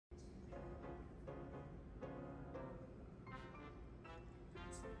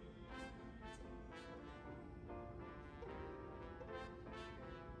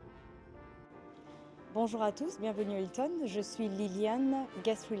Bonjour à tous, bienvenue au Hilton. Je suis Liliane,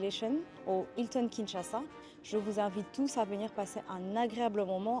 Guest Relation au Hilton Kinshasa. Je vous invite tous à venir passer un agréable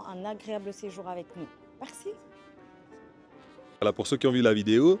moment, un agréable séjour avec nous. Merci. Voilà, pour ceux qui ont vu la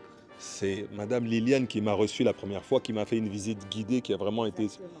vidéo, c'est Madame Liliane qui m'a reçu la première fois, qui m'a fait une visite guidée, qui a vraiment été...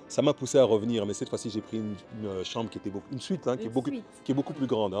 Ça m'a poussé à revenir, mais cette fois-ci, j'ai pris une chambre qui était beaucoup... Une suite, hein, qui est beaucoup plus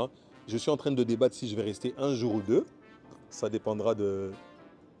grande. Hein. Je suis en train de débattre si je vais rester un jour ou deux. Ça dépendra de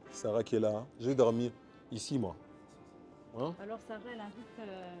Sarah qui est là. Je vais dormir ici, moi. Hein? Alors Sarah, elle invite, tu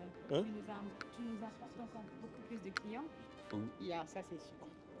nous apportes encore beaucoup plus de clients. Oui. Yeah, ça c'est super.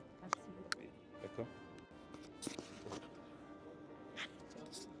 Merci beaucoup. D'accord.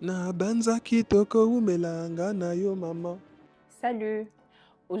 Na banza kitoko umelanga na yo maman. Salut,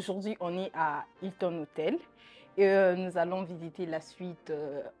 aujourd'hui on est à Hilton Hotel et nous allons visiter la suite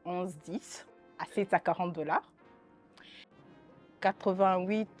 1110 à $740.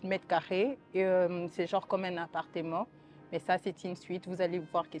 88 mètres carrés et c'est genre comme un appartement, mais ça c'est une suite. Vous allez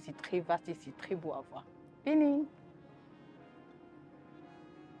voir que c'est très vaste et c'est très beau à voir. Fini.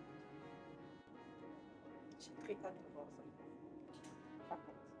 Je suis très contente de voir ça.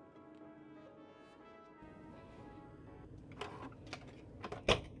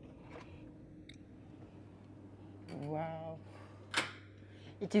 Wow,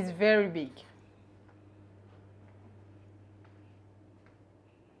 it is very big.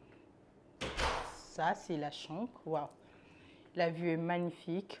 Ça, c'est la chambre. Wow, la vue est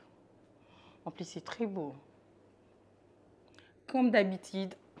magnifique. En plus, c'est très beau. Comme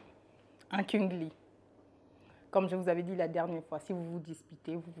d'habitude, un king lit. Comme je vous avais dit la dernière fois, si vous vous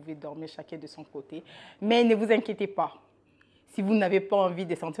disputez, vous pouvez dormir chacun de son côté. Mais ne vous inquiétez pas. Si vous n'avez pas envie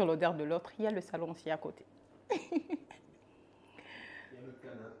de sentir l'odeur de l'autre, il y a le salon aussi à côté. Il y a le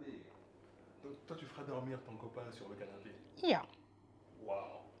canapé. Donc, toi, tu feras dormir ton copain sur le canapé. Yeah.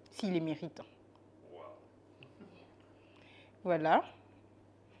 Waouh. S'il est méritant. Waouh. Voilà.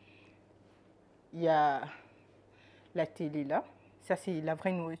 Il y a la télé là. Ça, c'est la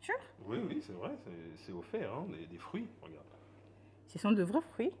vraie nourriture. Oui, oui, c'est vrai. C'est offert, hein, des fruits. Regarde. Ce sont de vrais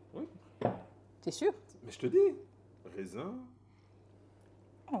fruits. Oui. T'es sûr? Mais je te dis, raisin.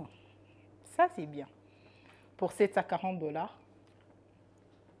 Oh, ça, c'est bien. Pour $740,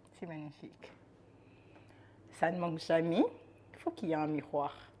 c'est magnifique. Ça ne manque jamais. Il faut qu'il y ait un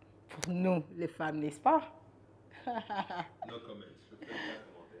miroir. Pour nous, les femmes, n'est-ce pas? No comments. Je fais un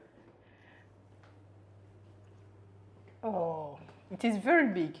commentaire. Oh, it is very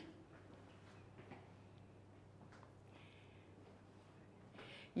big.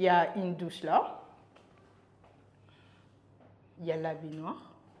 Il y a une douche là. Il y a la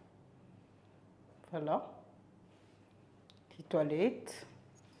baignoire. Voilà. Les toilettes.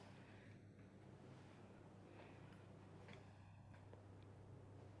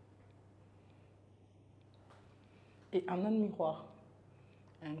 Et un autre miroir.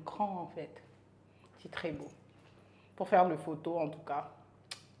 Un grand en fait. C'est très beau. Pour faire le photo en tout cas.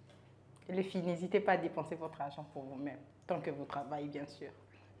 Et les filles, n'hésitez pas à dépenser votre argent pour vous-même. Tant que vous travaillez bien sûr.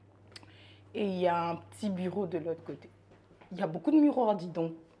 Et il y a un petit bureau de l'autre côté. Il y a beaucoup de miroirs, dis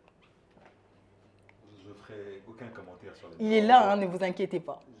donc. Je ferai aucun commentaire sur les Il est là, hein, ne vous inquiétez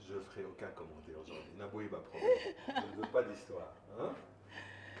pas. Je ferai aucun commentaire aujourd'hui. Naboui va prendre. Je ne veux pas d'histoire. Hein?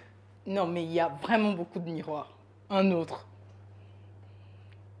 Non, mais il y a vraiment beaucoup de miroirs. Un autre.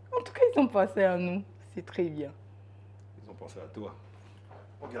 En tout cas, ils ont pensé à nous. C'est très bien. Ils ont pensé à toi.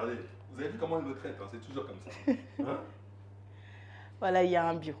 Regardez, vous avez vu comment ils me traitent, hein? C'est toujours comme ça. Hein? Voilà, il y a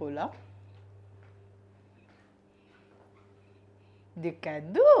un bureau là. Des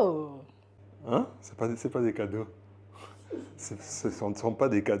cadeaux. Hein? C'est pas des cadeaux. Ce ne sont pas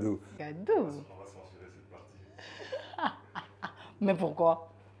des cadeaux. Cadeaux. On va censurer cette partie. Mais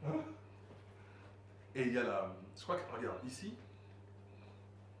pourquoi? Hein? Et il y a la... Je crois que, regarde, ici,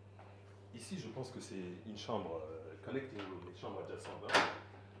 je pense que c'est une chambre connecting room, une chambre adjacente.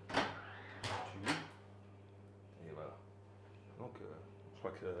 Hein? Et voilà. Donc, je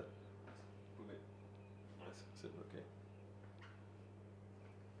crois que... Vous pouvez... Ouais, c'est bloqué.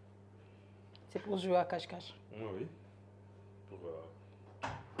 C'est pour jouer à cache-cache. Oui, oui. Pour...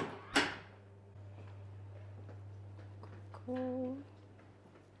 Coucou.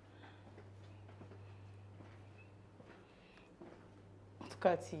 En tout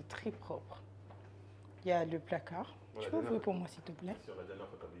cas, c'est très propre. Il y a le placard. Voilà, Tu peux ouvrir pour moi, s'il te plaît? Sur la dernière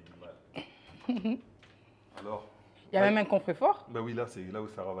fois, tu avais du mal. Alors... Il y a même un coffre-fort. Ben oui, là, c'est là où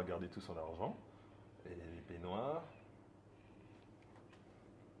Sarah va garder tout son argent. Et les peignoirs.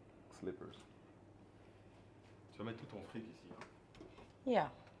 Slippers. Tu vas mettre tout ton fric ici. Yeah.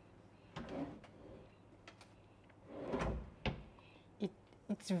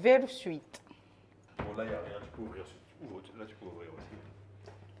 It's very sweet. Bon, là, il n'y a rien, tu peux ouvrir. Là, tu peux ouvrir aussi.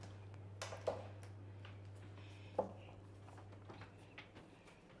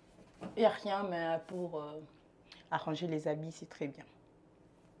 Il n'y a rien, mais pour arranger les habits, c'est très bien.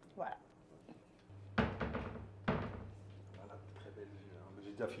 Voilà. Voilà, très belle vue. Hein.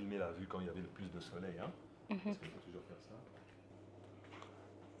 J'ai déjà filmé la vue quand il y avait le plus de soleil. Hein. Parce qu'il faut toujours faire ça.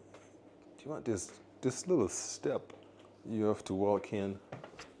 Tu vois, this little step you have to walk in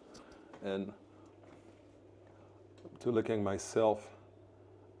and to looking at myself.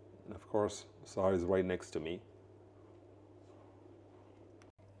 And of course, Sarah is right next to me.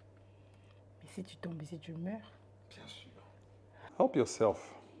 Mais si tu tombes, si tu meurs. Bien sûr. Help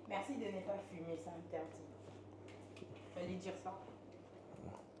yourself. Merci de ne pas fumer, c'est interdit. Fallait dire ça.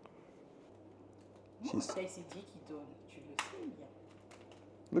 C'est Dieu qui donne, tu le sais bien.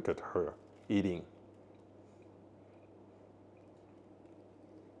 Look at her eating.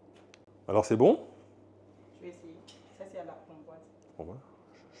 Alors c'est bon? Je vais essayer. Ça c'est à la framboise. Bon, bah,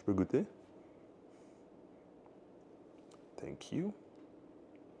 je peux goûter? Thank you.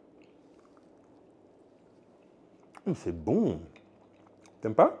 C'est bon.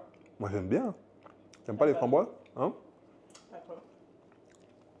 T'aimes pas? Moi j'aime bien. T'aimes pas les framboises? Hein? D'accord.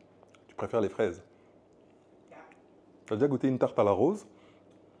 Tu préfères les fraises? Tu as déjà goûté une tarte à la rose?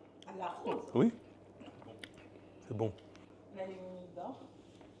 À la rose? Oui. C'est bon. Là, les mini d'or.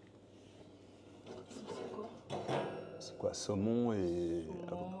 C'est quoi? C'est quoi? Saumon et...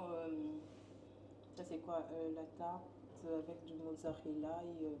 Saumon, ça c'est quoi? La tarte avec du mozzarella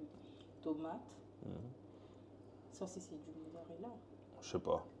et tomate. Ça aussi c'est du mozzarella. Je sais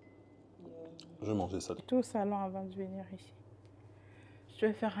pas. Je vais manger ça. J'étais au salon avant de venir ici. Je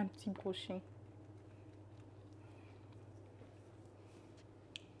vais faire un petit brushing.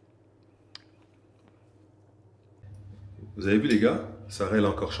 Vous avez vu les gars, Sarah elle a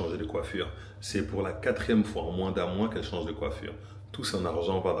encore changé de coiffure. C'est pour la 4e fois en moins d'un mois qu'elle change de coiffure. Tout son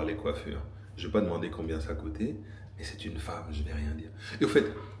argent va dans les coiffures. Je ne vais pas demander combien ça a coûté, mais c'est une femme, je ne vais rien dire. Et au fait,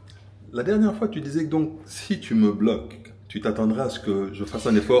 la dernière fois tu disais que donc si tu me bloques, tu t'attendrais à ce que je fasse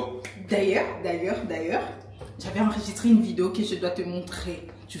un effort. D'ailleurs, j'avais enregistré une vidéo que je dois te montrer.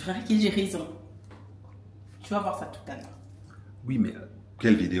 Tu verras que j'ai raison. Tu vas voir ça tout à l'heure. Oui, mais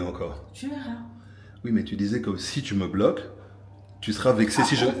quelle vidéo encore? Tu verras. Oui, mais tu disais que si tu me bloques, tu seras vexé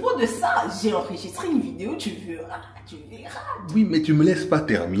si je... À propos de ça, j'ai enregistré une vidéo, tu verras, tu verras. Oui, mais tu me laisses pas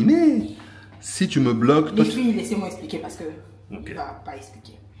terminer. Si tu me bloques... Les filles, laissez-moi expliquer parce que... Ok. Il ne va pas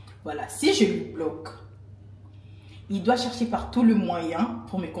expliquer. Voilà, si je lui bloque, il doit chercher par tout le moyen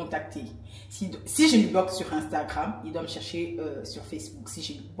pour me contacter. Si je lui bloque sur Instagram, il doit me chercher sur Facebook. Si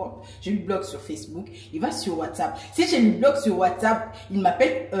je lui bloque sur Facebook, il va sur WhatsApp. Si je lui bloque sur WhatsApp, il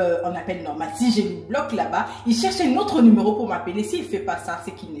m'appelle en appel normal. Si je lui bloque là-bas, il cherche un autre numéro pour m'appeler. S'il ne fait pas ça,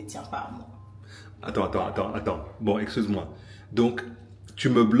 c'est qu'il ne tient pas à moi. Attends. Bon, excuse-moi. Donc, tu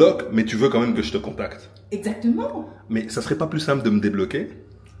me bloques, mais tu veux quand même que je te contacte. Exactement. Mais ça serait pas plus simple de me débloquer?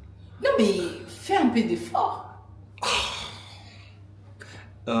 Non, mais fais un peu d'effort.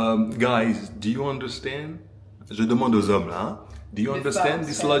 Guys, do you understand? Je demande aux hommes là. Hein? Do you understand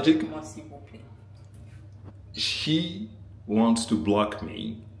this logic? She wants to block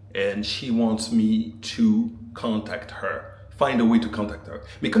me and she wants me to contact her. Find a way to contact her.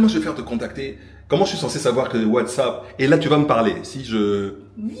 Mais comment je vais faire te contacter? Comment je suis censé savoir que WhatsApp? Et là tu vas me parler. Si je...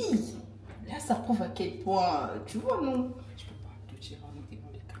 Oui. Là ça prouve à quel point... Tu vois, non? Je peux pas te tirer en devant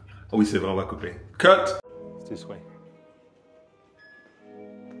les caméras. Oh oui, c'est vrai, on va couper. Cut! This way.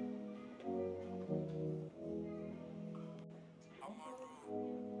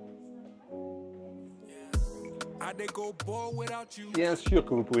 Bien sûr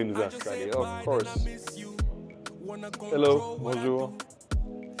que vous pouvez nous installer, of course. Hello, bonjour.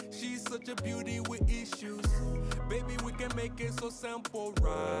 She's such a beauty with issues. Baby, we can make it so simple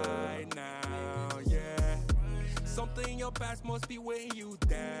right now, yeah. Something in your past must be weighing you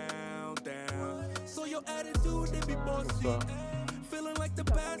down. So your attitude, they be bossy. Feeling like the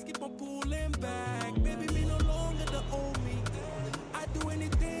past keep on pulling back. Baby, me no longer the old me. I do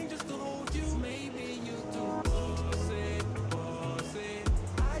anything just to hold you. Maybe you do.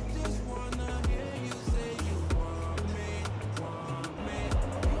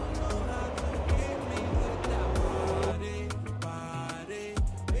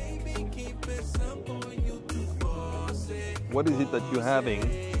 What is it that you're having?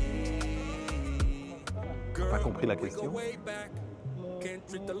 Pas compris la question.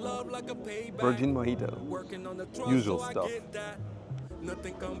 Virgin Mojito. Usual stuff.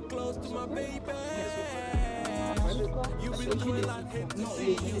 Nothing come close to my baby. You really like hit to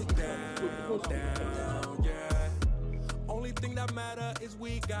see you down, yeah. Only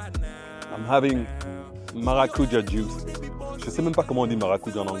I'm having maracuja juice. Je sais même pas comment on dit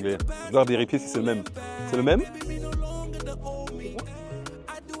maracuja en anglais. Je dois vérifier si c'est le même. C'est le même?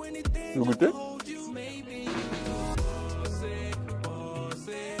 Vous goûtez?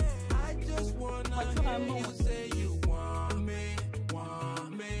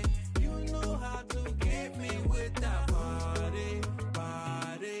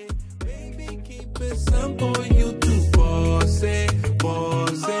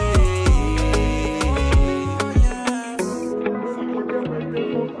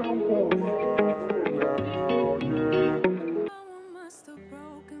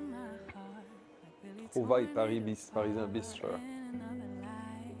 Trouvaille Parisien Bistro.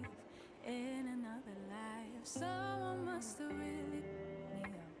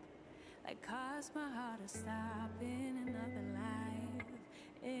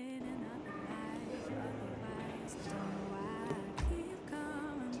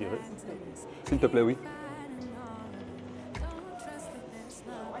 S'il te plaît, oui.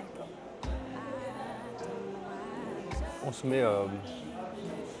 On se met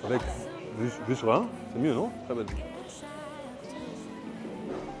avec vue sur un, c'est mieux, non? Très belle vue.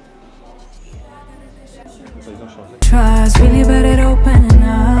 Ils ont changé. Trust really but it opening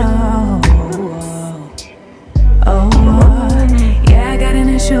up. Yeah, I got an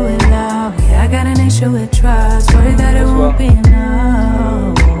issue with love. Yeah, I got an issue with trust. Worried that it won't be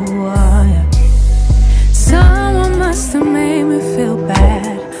enough. Someone must have made me feel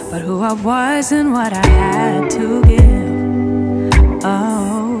bad, but who I was and what I had to give.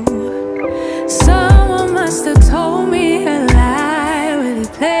 Oh, someone must have told me a lie, really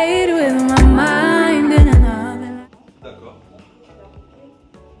played with my mind in another. D'accord.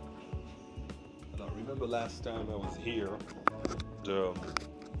 Alors, remember last time I was here, the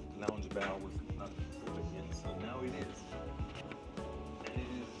lounge bar was not perfect yet, so now it is. And it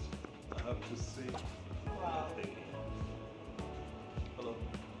is, I have to say, wow. Hello.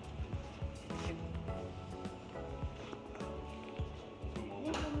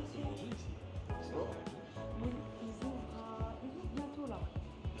 Bientôt là.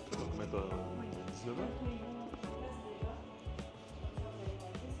 Donc mettre 19h.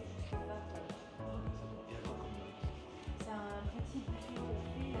 C'est un petit buffet au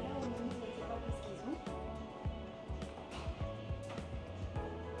fruits. Là, au moment, je ne sais pas qu'est-ce qu'ils ont.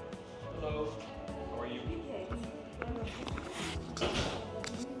 Hello. How are you?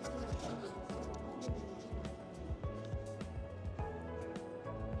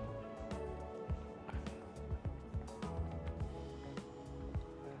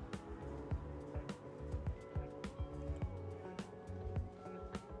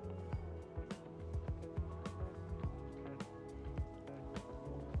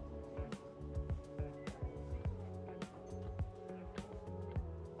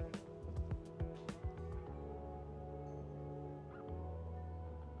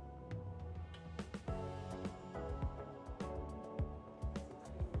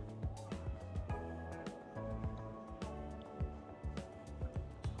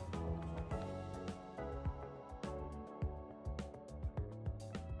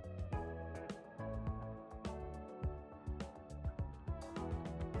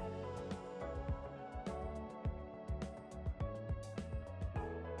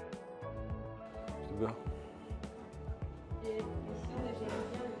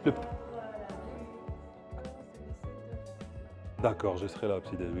 D'accord, je serai là,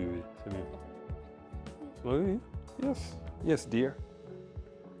 petit déj. Oui, oui, c'est mieux. Oui, oui. Yes. Yes, dear.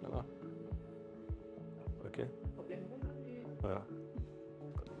 Voilà. Ok. Voilà.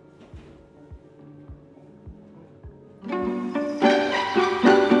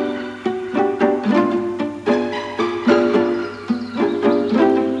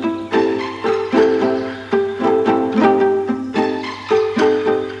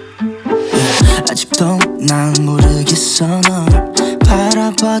 아직도 난 모르겠어 널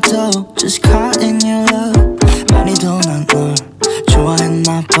바라봐도 just caught in your love 많이도 난 널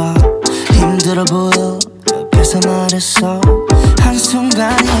좋아했나봐 힘들어 보여 옆에서 말했어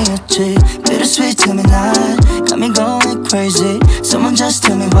한순간이었지 bittersweet to me now got me going crazy someone just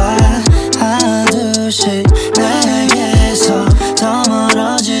tell me why 하듯이 내게서 더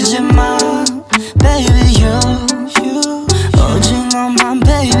멀어지지 마 baby you 오직 너만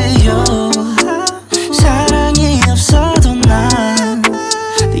baby you 사랑이 없어도 난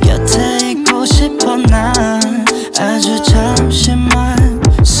네 곁에 있고 싶어 난 아주 잠시만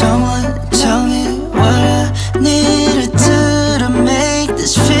Someone tell me what I need to do to make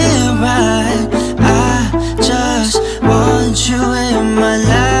this feel right I just want you in my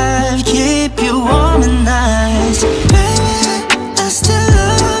life Keep you warm and nice Baby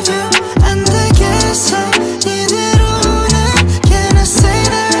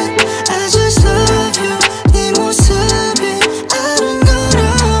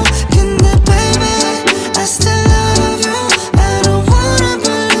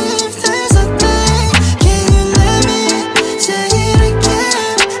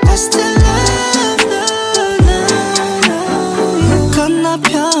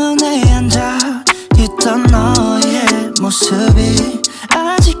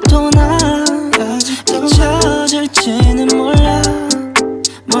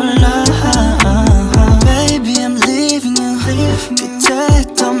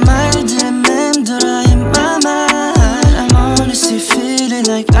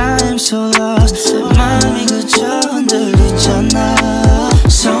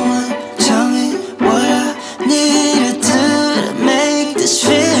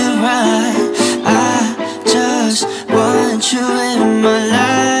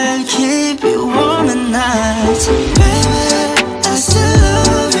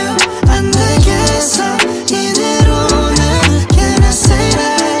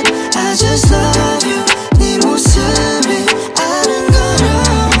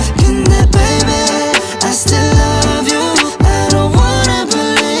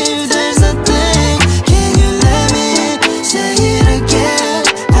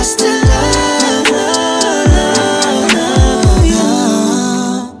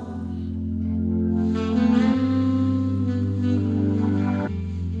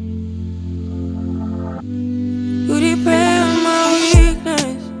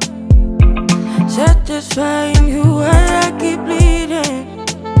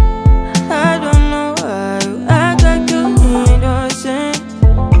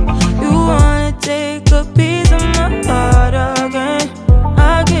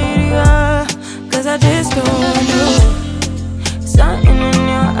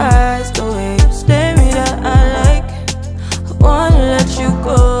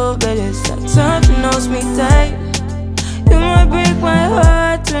holds me tight. You might break my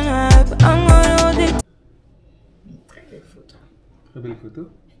heart tonight, but I'm gonna hold it. Très belle photo. Très belle photo.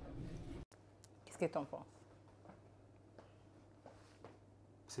 Qu'est-ce que t'en penses?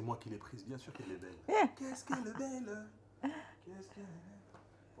 C'est moi qui l'ai prise, bien sûr qu'elle est belle. Qu'est-ce qu'elle est belle? Qu'est-ce qu'elle est belle?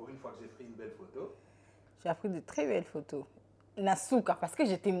 Pour une fois que j'ai pris une belle photo. J'ai pris de très belles photos. Nasuka, parce que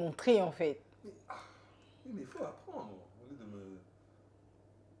je t'ai montré en fait. Oui, mais il faut apprendre. Au lieu de me...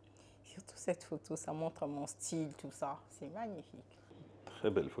 Surtout cette photo, ça montre mon style, tout ça. C'est magnifique. Très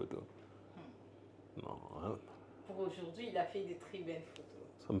belle photo. Non, hein. Pour aujourd'hui, il a fait de très belles photos.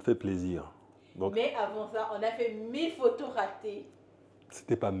 Ça me fait plaisir. Donc, mais avant ça, on a fait 1000 photos ratées.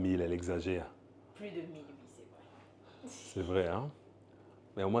 c'était pas 1000, elle exagère. Plus de 1000, oui, c'est vrai. C'est vrai, hein.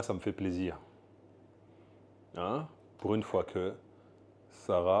 Mais au moins, ça me fait plaisir. Hein? Pour une fois que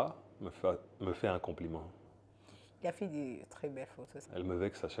Sarah me fait un compliment. Il a fait de très belles photos. Elle me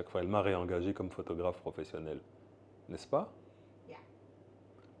vexe à chaque fois. Elle m'a réengagé comme photographe professionnel. N'est-ce pas?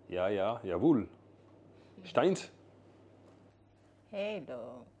 Ja, jawohl. Steins?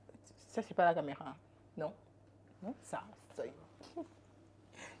 Hello. Ça, c'est pas la caméra. Non? Non, ça.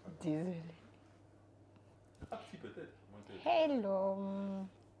 Désolée. Ah, si, peut-être. Hello.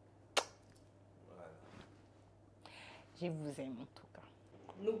 Je vous aime en tout cas.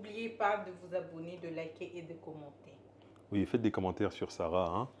 N'oubliez pas de vous abonner, de liker et de commenter. Oui, faites des commentaires sur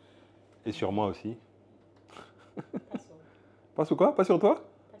Sarah, hein? Et sur moi aussi. Pas sur, Pas sur quoi? Pas sur toi? pas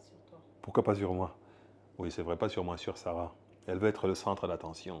sur toi. Pourquoi pas sur moi? Oui, c'est vrai, pas sur moi, sur Sarah. Elle veut être le centre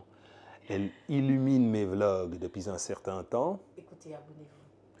d'attention. Elle illumine mes vlogs depuis un certain temps. Écoutez, abonnez-vous.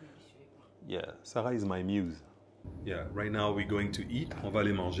 Ne suivez pas. Yeah, Sarah is my muse. Yeah, right now we're going to eat. On va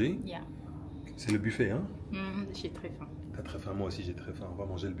aller manger. Yeah. C'est le buffet, hein? J'ai très faim. T'as très faim, moi aussi j'ai très faim. On va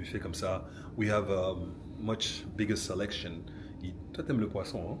manger le buffet comme ça. We have a much bigger selection. Toi, t'aimes le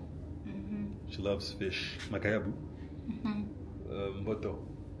poisson, hein? She loves fish. Makayabu? Mboto?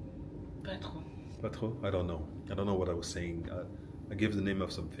 Pas trop. Pas trop? I don't know. I don't know what I was saying. I gave the name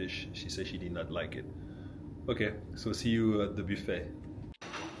of some fish. She said she did not like it. Okay, so see you at the buffet.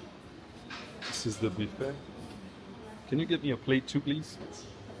 This is the buffet. Can you get me a plate too, please?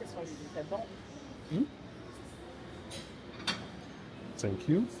 Thank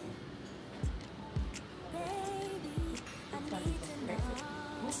you.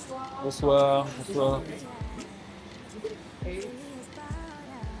 Bonsoir. Bonsoir.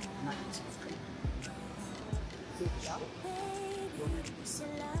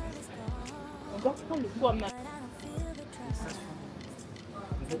 Encore prendre le poids main.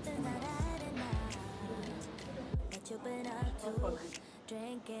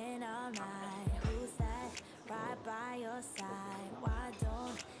 Drinking all night, who's that right by your side? Why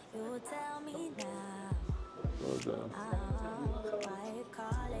don't you tell me now? Why you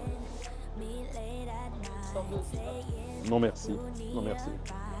calling me late at night? Saying Non merci. Non merci.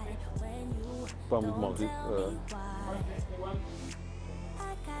 Pas envie de manger. I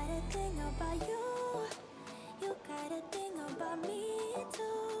got a thing about you. You got a thing about me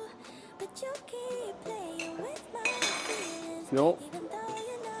too. But you keep playing with my feelings. Non. Even though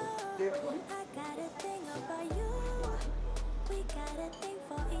you know I got a thing about you. We got a thing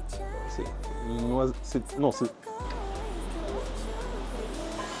for each other. Non, c'est...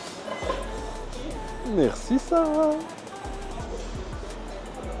 Merci Sarah.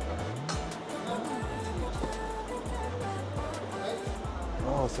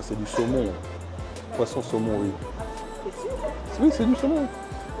 Oh, ça c'est du saumon. Poisson saumon, oui. Oui, c'est du saumon.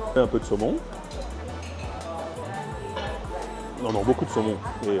 Un peu de saumon. Non, beaucoup de saumon.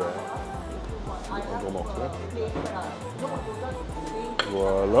 Et un gros morceau.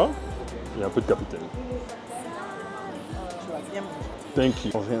 Voilà. Et un peu de capitaine. Thank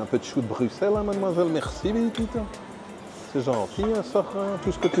you. J'ai un peu de chou de Bruxelles, hein, mademoiselle. Merci, Bénédicte. C'est gentil, hein, Sarah.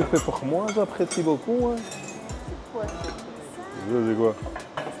 Tout ce que tu fais pour moi, j'apprécie beaucoup. Hein. C'est quoi?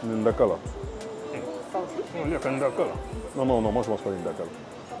 Une ndaka, là. Il y a qu'un ndaka, là. Non, moi je mange pas les ndaka.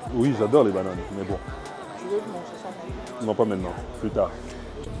 Oui, j'adore les bananes, mais bon. Tu veux manger ça? Non, pas maintenant, plus tard.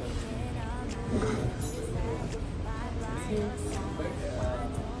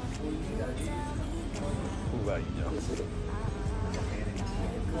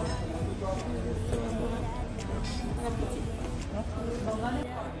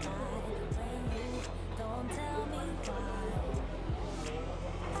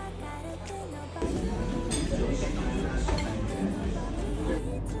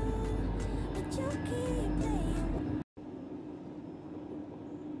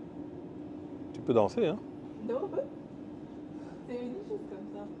 Tu peux danser, hein? Non, c'est venu juste comme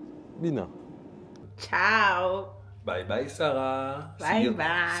ça. Bina. Ciao. Bye bye, Sarah. Bye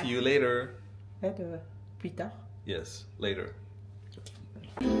bye. See you later. plus tard. Yes, later.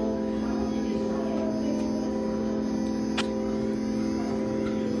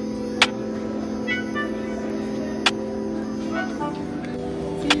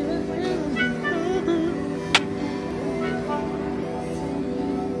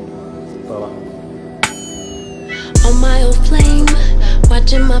 On my old flame,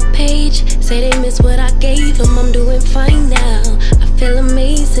 watching my page, say they miss what I gave them. I'm doing fine now, I feel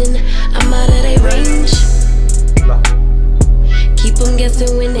amazing, I'm out of their range. Keep them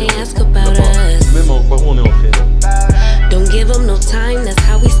guessing when they ask about us. Don't give them no time, that's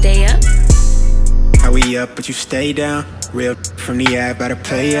how we stay up. How we up, but you stay down. Real from the app, about to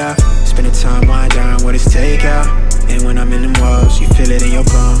play out. Spending time, wind down, what is takeout. And when I'm in them walls, you feel it in your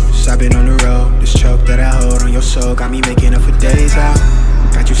bones. I've been on the road, this choke that I hold on your soul got me making up for days out.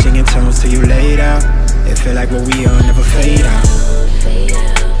 Got you singing tones till you laid out. It feel like what we on never fade out. Fade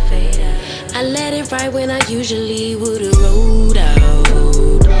out, fade out. I let it ride when I usually would've rolled out.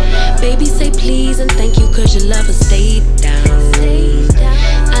 Baby say please and thank you cause your lover stayed down.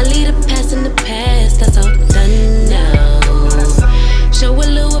 I leave the past in the past, that's all done now. Show a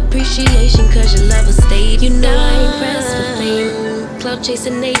little appreciation cause your lover stayed. You know I ain't pressed for fame. Cloud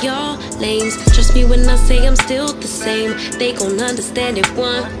chasing, they all lames. Trust me when I say I'm still the same. They gon' understand it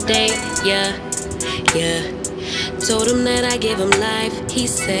one day, yeah, yeah. Told him that I gave him life, he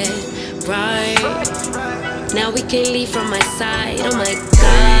said, right. Now we can't leave from my side, oh my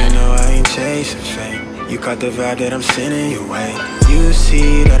God. You know I ain't chasing fame. You caught the vibe that I'm sending your way. You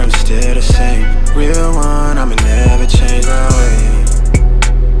see that I'm still the same. Real one, I'ma never change my way.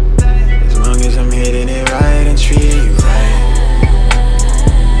 As long as I'm hitting it right and treating you right.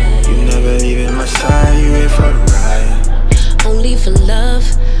 You never leaving my side, you here for the ride. Only for love,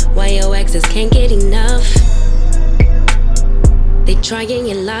 why your exes can't get enough. They trying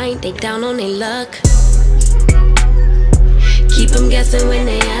your line, they down on their luck. Keep them guessing when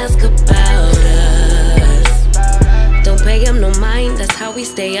they ask about us. Don't pay them no mind, that's how we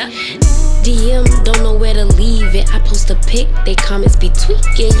stay up. DM, don't know where to leave it. I post a pic, they comments be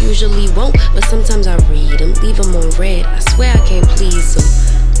tweaking. Usually won't, but sometimes I read them. Leave them on red, I swear I can't please them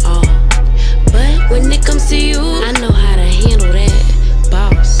all. But when it comes to you, I know how to handle that,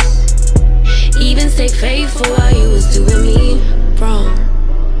 boss. Even stay faithful while you was doing me wrong.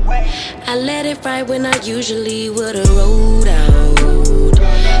 I let it ride when I usually would've rolled out.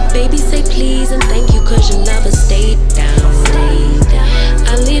 Baby say please and thank you cause your lover stayed down.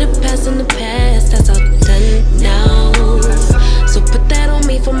 I leave the past in the past, that's all done now. So put that on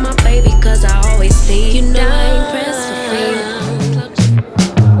me for my baby cause I always stay. You know I ain't pressed for fame.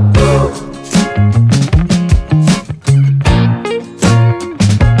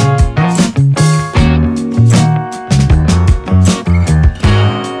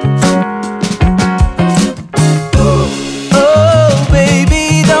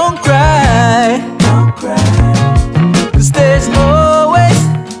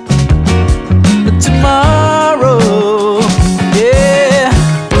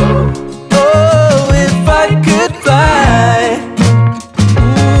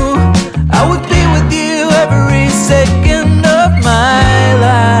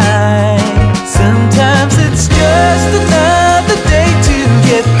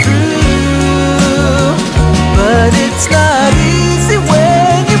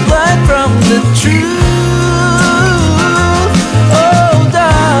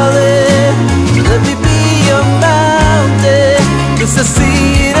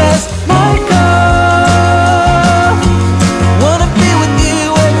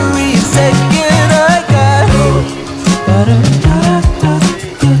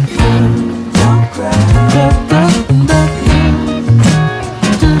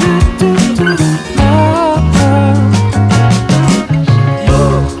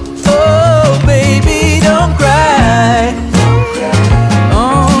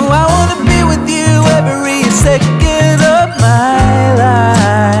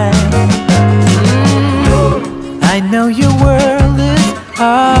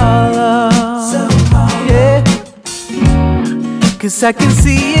 I can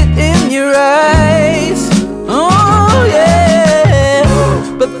see it in your eyes. Oh yeah.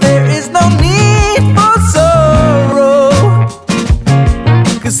 But there is no need for sorrow,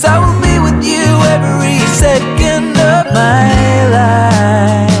 cause I will be with you every second of my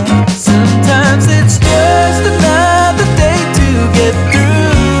life. Sometimes it's just another day to get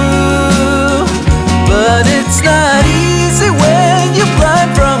through, but it's not easy when you're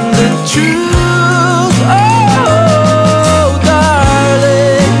blind from the truth.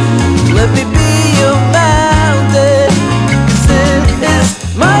 Let me be your mountain, 'cause it is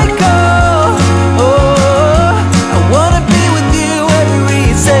my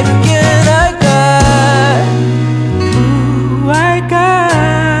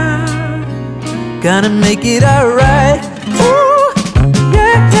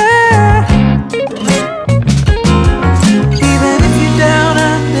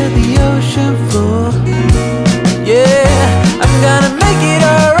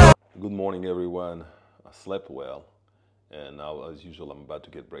slept well. And now, as usual, I'm about to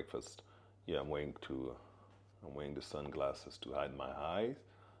get breakfast. Yeah, I'm wearing the sunglasses to hide my eyes.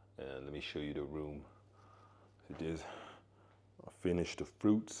 And let me show you the room. It is. I finished the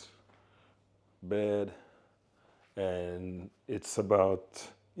fruits, bed, and it's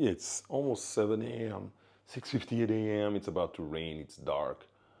almost 7 a.m. 6:58 a.m. It's about to rain. It's dark,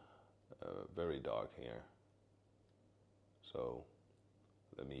 very dark here. So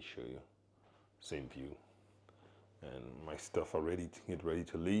let me show you. Same view. And my stuff are ready to get ready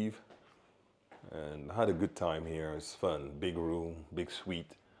to leave. And I had a good time here. It's fun. Big room, big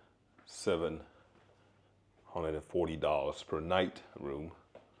suite, $740 per night room.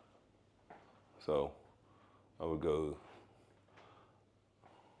 So I will go.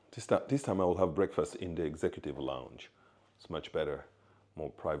 This time I will have breakfast in the executive lounge. It's much better,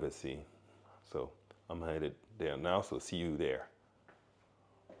 more privacy. So I'm headed there now, so see you there.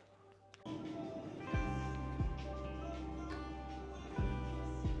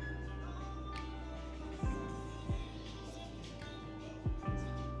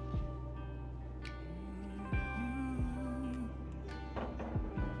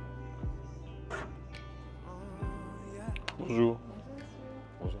 Bonjour.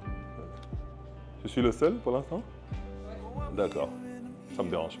 Bonjour. Je suis le seul pour l'instant? D'accord. Ça me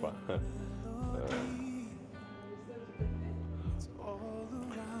dérange pas.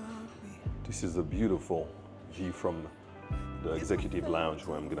 This is a beautiful view from the executive lounge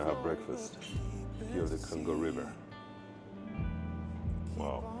where I'm gonna have breakfast. Here the Congo River.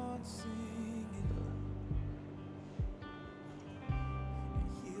 Wow.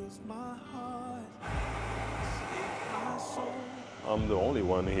 I'm the only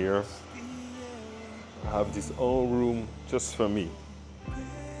one here. I have this whole room just for me. You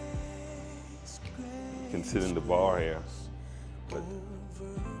can sit in the bar here, but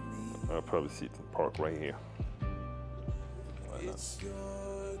I'll probably sit in the park right here. Why not? It's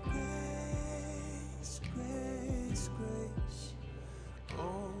your grace, grace, grace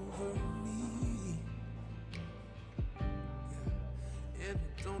over me. Yeah. And I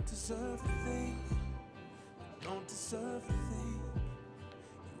don't deserve a thing. I don't deserve a thing.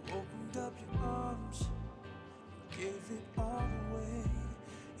 You opened up your arms, gave it all away.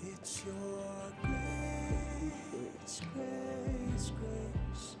 It's your grace, grace,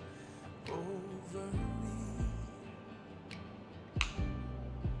 grace over me.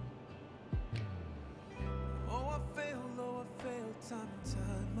 Oh, I failed time and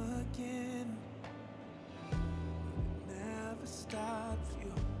time again. It never stops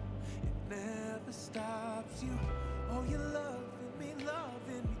you, it never stops you. Oh, you're loving me to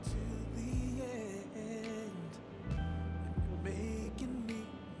the end. And you're making me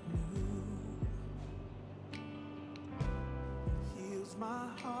new. It heals my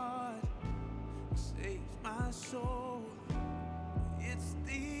heart, saves my soul. It's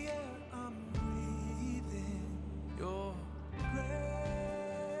the air I'm breathing. Your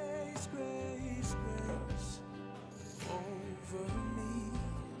grace, grace, grace over me.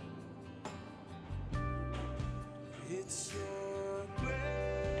 It's your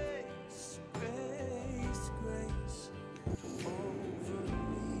grace, grace, grace over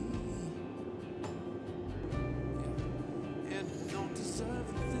me. Yeah. And I don't deserve a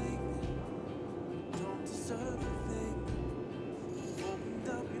thing. Don't deserve a thing. Opened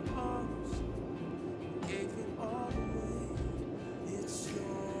up your arms, gave it all away. It's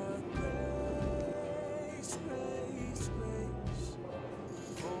your grace, grace, grace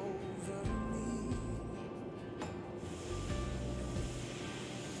over me.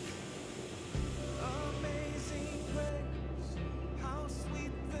 Amazing grace, how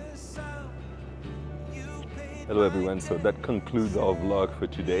sweet the sound. You paid. Hello everyone, so that concludes our vlog for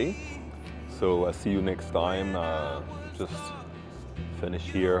today. So I'll see you next time. Just finish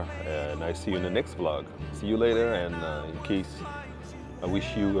here and I see you in the next vlog. See you later, and in case I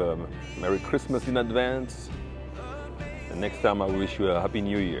wish you Merry Christmas in advance, and next time I wish you a Happy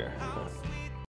New Year.